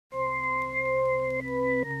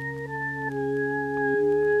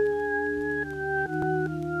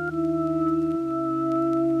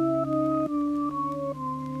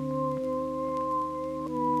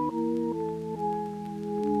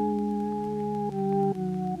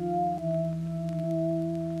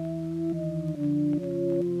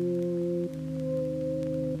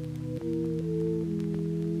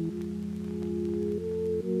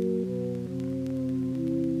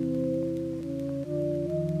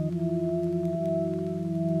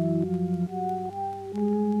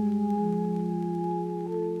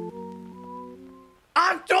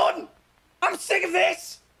sick of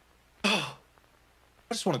this! I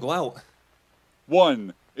just want to go out.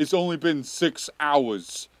 1, it's only been 6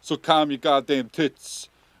 hours, so calm your goddamn tits.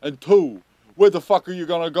 And 2, where the fuck are you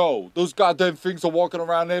gonna go? Those goddamn things are walking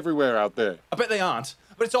around everywhere out there. I bet they aren't.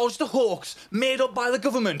 But it's all just a hoax made up by the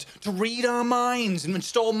government to read our minds and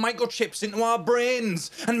install microchips into our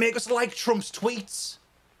brains and make us like Trump's tweets.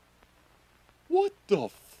 What the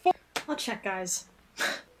fuck? I'll check, guys.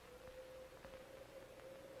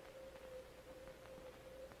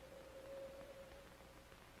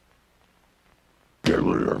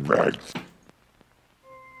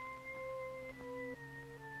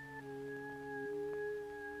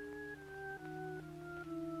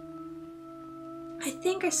 I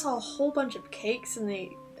think I saw a whole bunch of cakes in the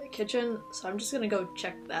kitchen, so I'm just gonna go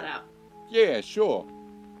check that out. Yeah, sure.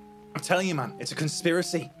 I'm telling you, man, it's a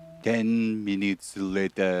conspiracy. 10 minutes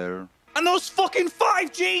later. And those fucking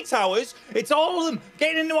 5G towers, it's all of them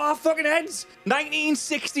getting into our fucking heads.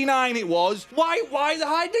 1969 it was. Why the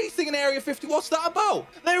hide anything in Area 50? What's that about?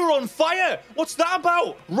 They were on fire. What's that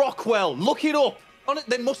about? Rockwell, look it up. On it,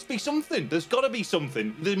 there must be something. There's got to be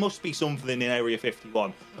something. There must be something in Area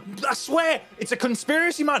 51. I swear, it's a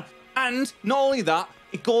conspiracy, man. And not only that,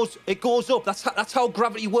 it goes up. That's how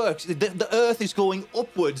gravity works. The Earth is going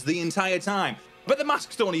upwards the entire time. But the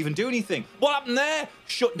masks don't even do anything. What happened there?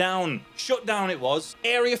 Shut down. Shut down it was.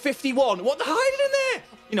 Area 51. What the hiding in there?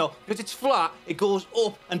 You know, because it's flat, it goes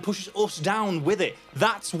up and pushes us down with it.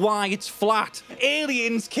 That's why it's flat.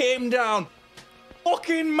 Aliens came down.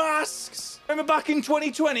 Fucking masks. Remember back in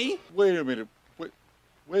 2020? Wait a minute.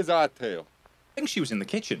 Where's our tail? I think she was in the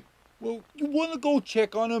kitchen. Well, you want to go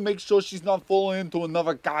check on her, make sure she's not falling into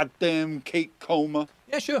another goddamn cake coma?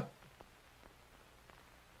 Yeah, sure.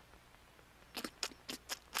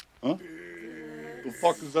 Huh? The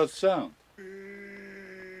fuck is that sound?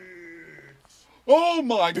 Oh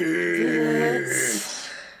my god!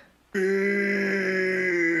 Bits.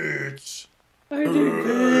 I do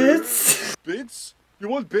bits. Bits? You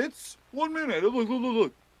want bits? 1 minute.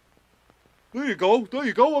 Look. There you go. There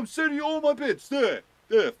you go. I'm sending you all my bits. There.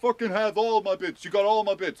 Fucking have all my bits. You got all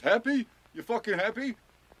my bits. Happy? You fucking happy?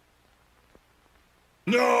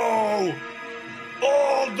 No!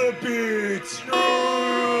 All the bits!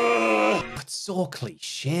 No! That's so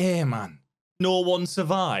cliche, man. No one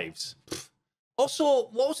survives. Pfft. Also,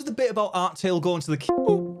 what was the bit about Art Tail going to the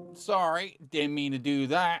Oh, sorry, didn't mean to do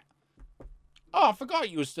that. Oh, I forgot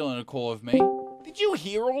you were still in a call with me. Did you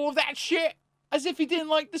hear all of that shit? As if he didn't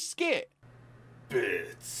like the skit.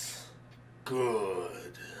 Bits.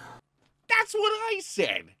 Good. That's what I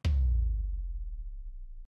said.